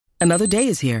Another day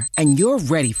is here, and you're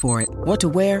ready for it. What to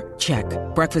wear? Check.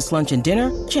 Breakfast, lunch, and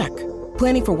dinner? Check.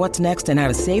 Planning for what's next and how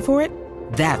to save for it?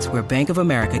 That's where Bank of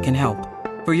America can help.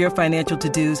 For your financial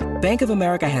to-dos, Bank of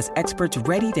America has experts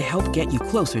ready to help get you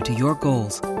closer to your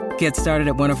goals. Get started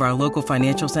at one of our local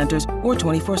financial centers or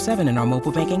 24/7 in our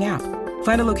mobile banking app.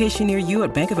 Find a location near you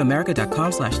at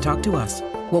bankofamerica.com/talktous.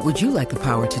 What would you like the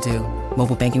power to do?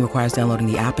 Mobile banking requires downloading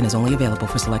the app and is only available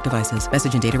for select devices.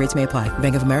 Message and data rates may apply.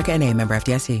 Bank of America N.A., member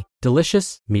FDIC.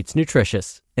 Delicious meets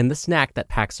nutritious in the snack that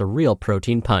packs a real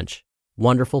protein punch.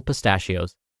 Wonderful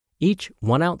Pistachios. Each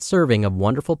 1 ounce serving of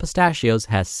Wonderful Pistachios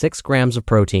has 6 grams of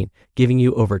protein, giving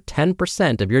you over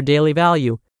 10% of your daily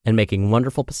value and making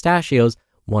Wonderful Pistachios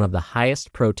one of the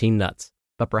highest protein nuts.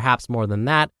 But perhaps more than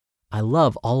that, I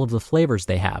love all of the flavors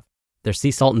they have. Their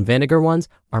sea salt and vinegar ones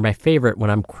are my favorite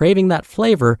when I'm craving that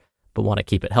flavor but want to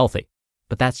keep it healthy.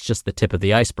 But that's just the tip of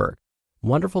the iceberg.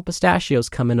 Wonderful Pistachios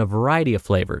come in a variety of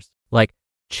flavors, like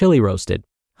chili roasted,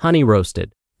 honey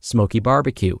roasted, smoky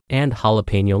barbecue, and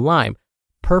jalapeno lime,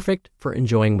 perfect for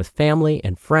enjoying with family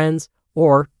and friends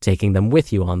or taking them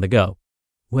with you on the go.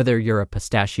 Whether you're a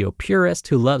pistachio purist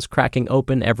who loves cracking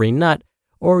open every nut,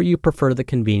 or you prefer the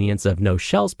convenience of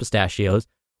no-shells pistachios,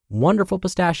 Wonderful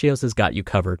Pistachios has got you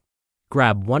covered.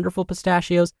 Grab Wonderful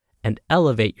Pistachios and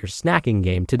elevate your snacking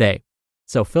game today.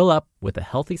 So fill up with a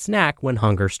healthy snack when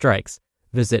hunger strikes.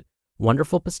 Visit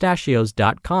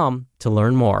wonderfulpistachios.com to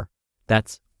learn more.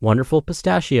 That's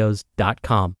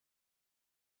wonderfulpistachios.com.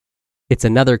 It's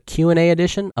another Q&A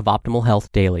edition of Optimal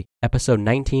Health Daily, episode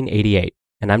 1988,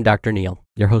 and I'm Dr. Neil,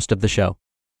 your host of the show.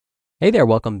 Hey there,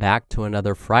 welcome back to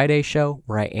another Friday show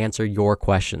where I answer your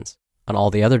questions. On all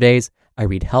the other days, I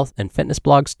read health and fitness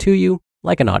blogs to you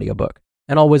like an audiobook,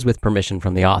 and always with permission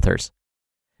from the authors.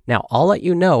 Now, I'll let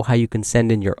you know how you can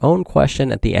send in your own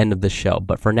question at the end of the show,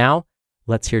 but for now,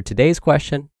 let's hear today's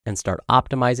question and start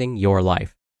optimizing your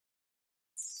life.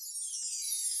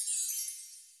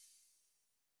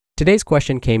 Today's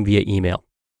question came via email.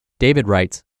 David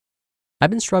writes,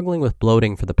 I've been struggling with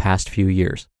bloating for the past few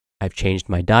years. I've changed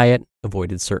my diet,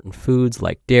 avoided certain foods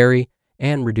like dairy,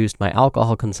 and reduced my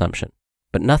alcohol consumption,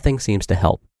 but nothing seems to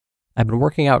help. I've been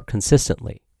working out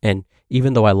consistently, and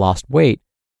even though I lost weight,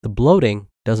 the bloating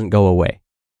doesn't go away.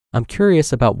 I'm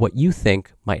curious about what you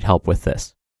think might help with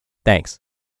this. Thanks.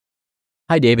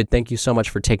 Hi, David. Thank you so much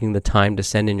for taking the time to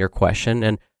send in your question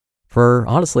and for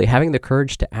honestly having the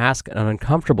courage to ask an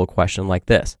uncomfortable question like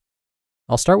this.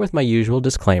 I'll start with my usual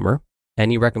disclaimer.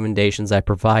 Any recommendations I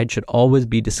provide should always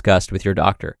be discussed with your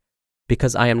doctor.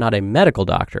 Because I am not a medical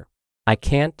doctor, I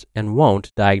can't and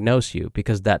won't diagnose you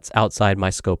because that's outside my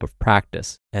scope of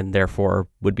practice and therefore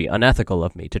would be unethical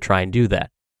of me to try and do that.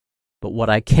 But what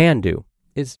I can do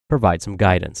is provide some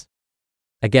guidance.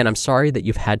 Again, I'm sorry that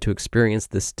you've had to experience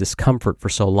this discomfort for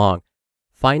so long.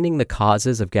 Finding the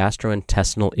causes of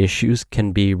gastrointestinal issues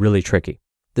can be really tricky.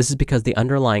 This is because the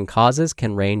underlying causes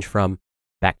can range from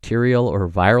bacterial or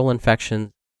viral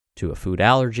infections to a food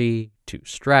allergy to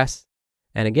stress,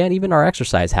 and again, even our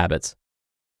exercise habits.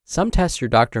 Some tests your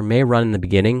doctor may run in the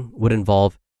beginning would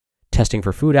involve testing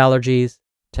for food allergies,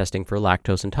 testing for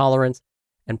lactose intolerance,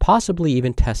 and possibly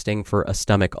even testing for a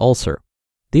stomach ulcer.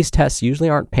 These tests usually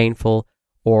aren't painful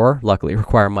or, luckily,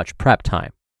 require much prep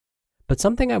time. But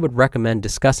something I would recommend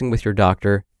discussing with your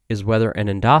doctor is whether an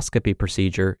endoscopy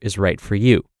procedure is right for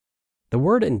you. The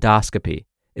word endoscopy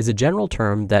is a general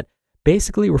term that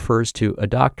basically refers to a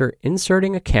doctor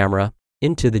inserting a camera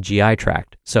into the GI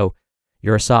tract, so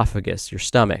your esophagus, your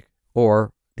stomach,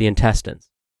 or the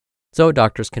intestines. So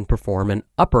doctors can perform an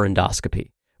upper endoscopy,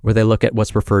 where they look at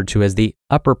what's referred to as the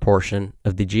upper portion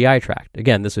of the GI tract.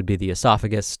 Again, this would be the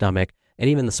esophagus, stomach, and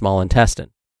even the small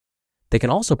intestine. They can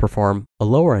also perform a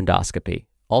lower endoscopy,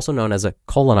 also known as a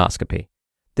colonoscopy.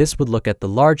 This would look at the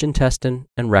large intestine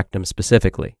and rectum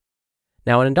specifically.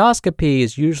 Now, an endoscopy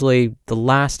is usually the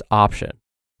last option.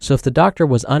 So if the doctor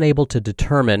was unable to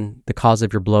determine the cause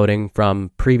of your bloating from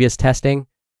previous testing,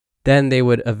 then they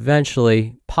would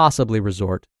eventually possibly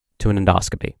resort to an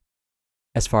endoscopy.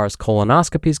 As far as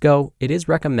colonoscopies go, it is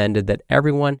recommended that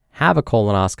everyone have a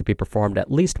colonoscopy performed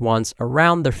at least once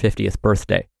around their 50th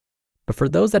birthday. But for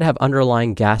those that have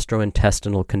underlying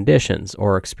gastrointestinal conditions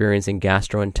or experiencing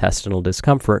gastrointestinal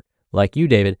discomfort, like you,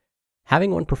 David,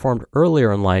 having one performed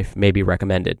earlier in life may be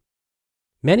recommended.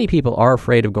 Many people are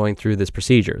afraid of going through this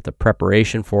procedure. The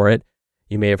preparation for it,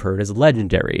 you may have heard, is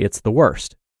legendary. It's the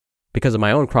worst. Because of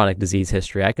my own chronic disease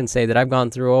history, I can say that I've gone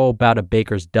through about a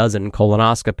baker's dozen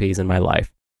colonoscopies in my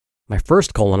life. My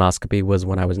first colonoscopy was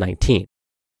when I was 19.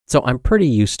 So I'm pretty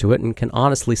used to it and can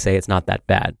honestly say it's not that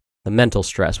bad. The mental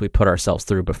stress we put ourselves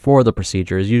through before the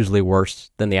procedure is usually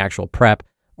worse than the actual prep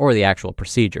or the actual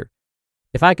procedure.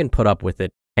 If I can put up with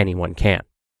it, anyone can.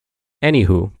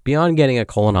 Anywho, beyond getting a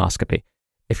colonoscopy,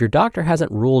 if your doctor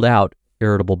hasn't ruled out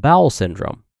irritable bowel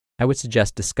syndrome, I would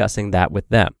suggest discussing that with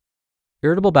them.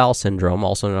 Irritable bowel syndrome,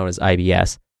 also known as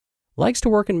IBS, likes to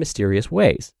work in mysterious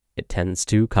ways. It tends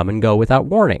to come and go without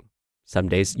warning. Some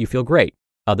days you feel great.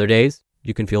 Other days,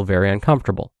 you can feel very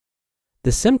uncomfortable.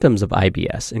 The symptoms of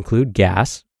IBS include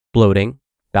gas, bloating,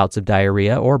 bouts of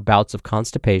diarrhea, or bouts of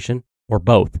constipation, or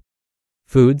both.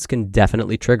 Foods can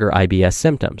definitely trigger IBS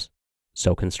symptoms.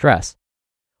 So can stress.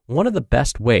 One of the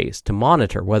best ways to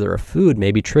monitor whether a food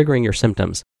may be triggering your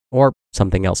symptoms, or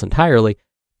something else entirely,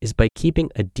 is by keeping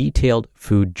a detailed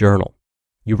food journal.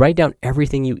 You write down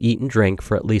everything you eat and drink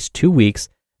for at least 2 weeks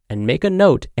and make a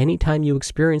note anytime you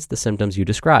experience the symptoms you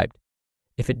described.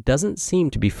 If it doesn't seem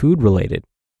to be food-related,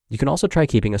 you can also try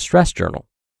keeping a stress journal.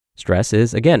 Stress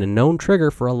is, again, a known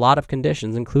trigger for a lot of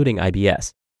conditions, including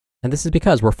IBS. And this is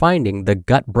because we're finding the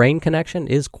gut-brain connection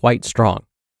is quite strong.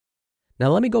 Now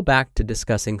let me go back to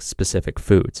discussing specific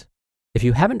foods. If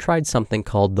you haven't tried something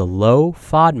called the low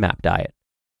FODMAP diet,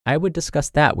 I would discuss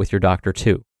that with your doctor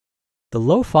too. The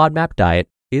low FODMAP diet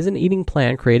is an eating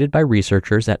plan created by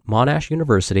researchers at Monash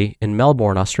University in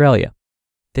Melbourne, Australia.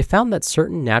 They found that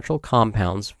certain natural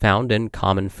compounds found in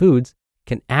common foods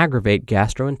can aggravate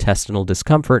gastrointestinal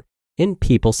discomfort in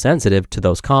people sensitive to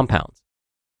those compounds.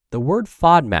 The word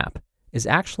FODMAP is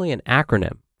actually an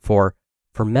acronym for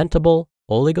fermentable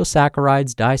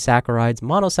oligosaccharides, disaccharides,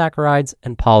 monosaccharides,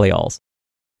 and polyols.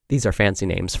 These are fancy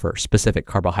names for specific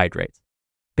carbohydrates.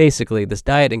 Basically, this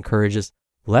diet encourages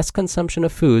less consumption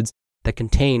of foods that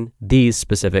contain these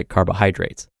specific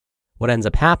carbohydrates. What ends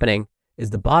up happening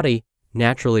is the body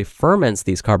naturally ferments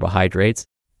these carbohydrates,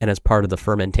 and as part of the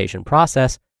fermentation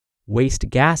process, waste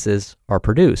gases are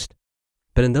produced.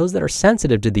 But in those that are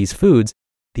sensitive to these foods,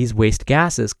 these waste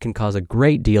gases can cause a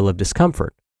great deal of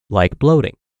discomfort, like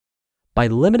bloating. By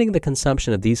limiting the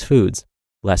consumption of these foods,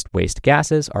 less waste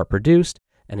gases are produced,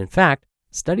 and in fact,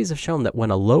 studies have shown that when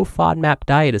a low FODMAP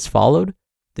diet is followed,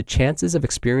 the chances of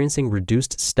experiencing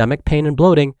reduced stomach pain and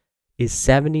bloating is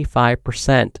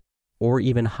 75% or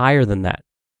even higher than that.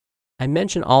 I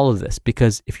mention all of this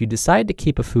because if you decide to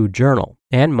keep a food journal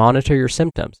and monitor your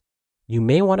symptoms, you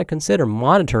may want to consider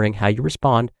monitoring how you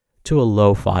respond to a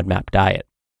low FODMAP diet.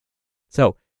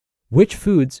 So, which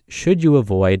foods should you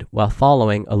avoid while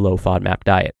following a low FODMAP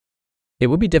diet? It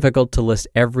would be difficult to list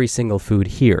every single food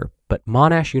here, but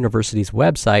Monash University's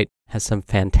website has some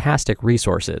fantastic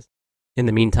resources. In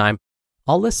the meantime,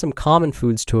 I'll list some common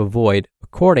foods to avoid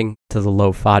according to the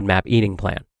low FODMAP eating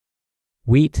plan.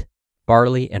 Wheat,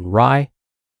 barley, and rye,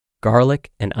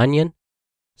 garlic and onion,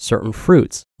 certain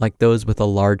fruits like those with a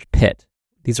large pit.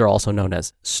 These are also known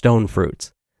as stone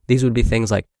fruits. These would be things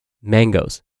like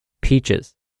mangoes,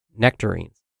 peaches,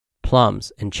 nectarines,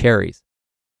 plums, and cherries.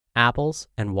 Apples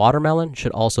and watermelon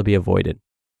should also be avoided.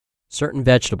 Certain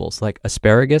vegetables like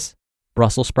asparagus,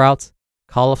 Brussels sprouts,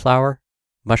 cauliflower,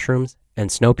 mushrooms,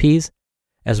 and snow peas,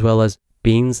 as well as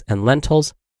beans and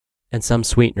lentils, and some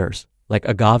sweeteners like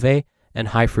agave and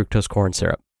high fructose corn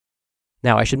syrup.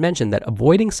 Now, I should mention that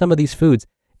avoiding some of these foods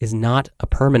is not a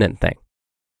permanent thing.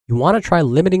 You want to try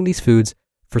limiting these foods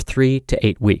for 3 to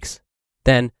 8 weeks.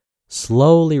 Then,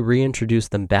 slowly reintroduce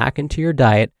them back into your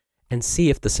diet and see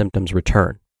if the symptoms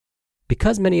return.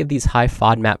 Because many of these high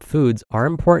FODMAP foods are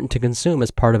important to consume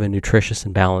as part of a nutritious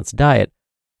and balanced diet,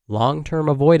 long-term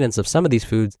avoidance of some of these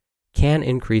foods can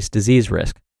increase disease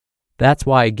risk. That's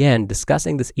why, again,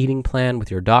 discussing this eating plan with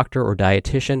your doctor or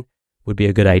dietitian would be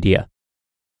a good idea.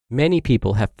 Many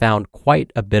people have found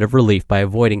quite a bit of relief by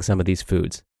avoiding some of these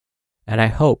foods, and I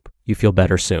hope you feel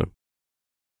better soon.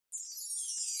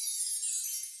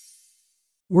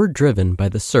 We're driven by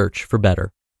the search for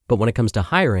better, but when it comes to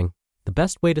hiring, the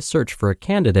best way to search for a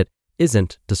candidate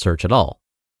isn't to search at all.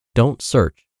 Don't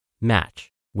search,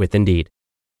 match with Indeed.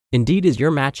 Indeed is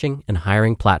your matching and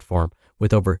hiring platform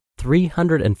with over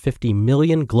 350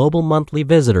 million global monthly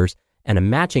visitors and a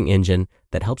matching engine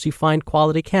that helps you find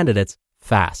quality candidates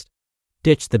fast.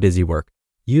 Ditch the busy work.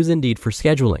 Use Indeed for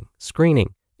scheduling,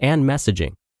 screening, and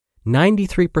messaging.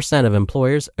 93% of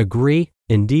employers agree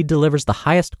Indeed delivers the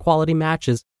highest quality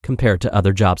matches compared to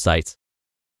other job sites.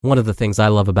 One of the things I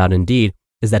love about Indeed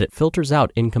is that it filters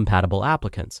out incompatible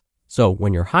applicants. So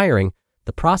when you're hiring,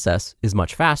 the process is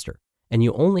much faster, and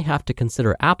you only have to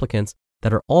consider applicants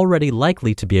that are already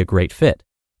likely to be a great fit.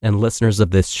 And listeners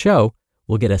of this show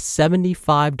will get a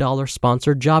 $75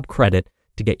 sponsored job credit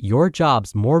to get your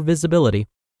jobs more visibility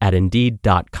at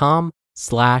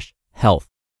Indeed.com/health.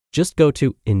 Just go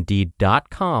to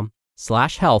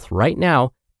Indeed.com/health right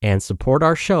now and support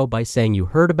our show by saying you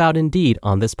heard about Indeed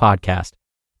on this podcast.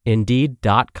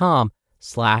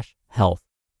 Indeed.com/health.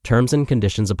 Terms and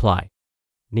conditions apply.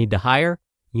 Need to hire?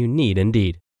 You need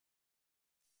Indeed.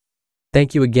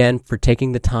 Thank you again for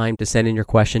taking the time to send in your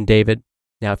question, David.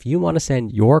 Now, if you want to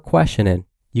send your question in,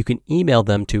 you can email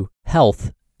them to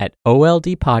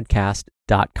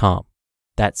health@oldpodcast.com.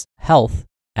 That's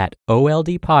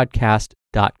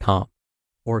health@oldpodcast.com.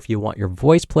 Or if you want your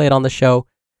voice played on the show,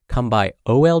 come by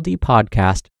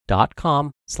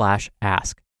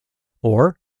oldpodcast.com/ask.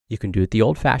 Or you can do it the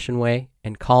old-fashioned way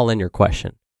and call in your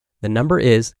question. The number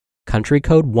is country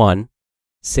code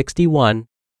 161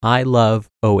 I love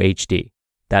OHD.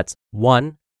 That's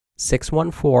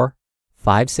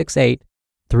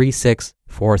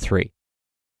 1-614-568-3643.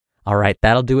 All right,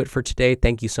 that'll do it for today.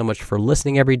 Thank you so much for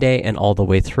listening every day and all the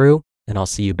way through. And I'll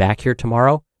see you back here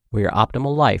tomorrow where your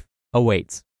optimal life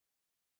awaits.